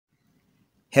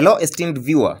Hello esteemed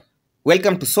viewer,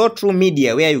 welcome to So True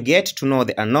Media where you get to know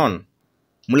the unknown.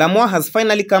 Mulamwa has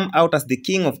finally come out as the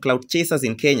king of clout chasers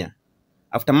in Kenya.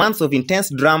 After months of intense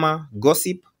drama,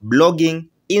 gossip, blogging,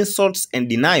 insults and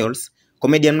denials,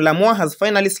 comedian Mulamwa has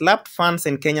finally slapped fans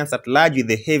and Kenyans at large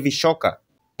with a heavy shocker.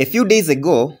 A few days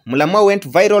ago, Mulamwa went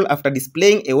viral after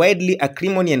displaying a widely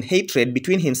acrimonious hatred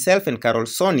between himself and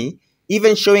Sonnie,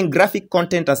 even showing graphic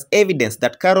content as evidence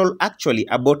that Carol actually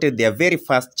aborted their very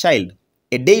first child.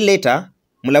 A day later,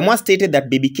 Mulamwa stated that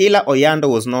baby Keilah Oyando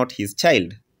was not his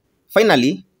child.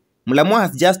 Finally, Mulamwa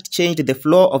has just changed the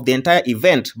flow of the entire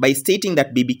event by stating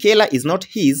that baby Keilah is not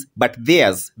his but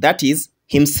theirs, that is,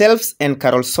 himself's and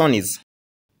Sonnie's.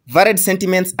 Varied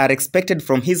sentiments are expected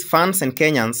from his fans and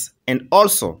Kenyans, and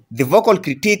also the vocal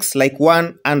critiques like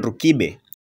one Andrew Kibe.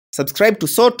 Subscribe to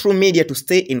So True Media to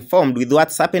stay informed with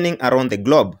what's happening around the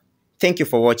globe. Thank you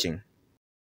for watching.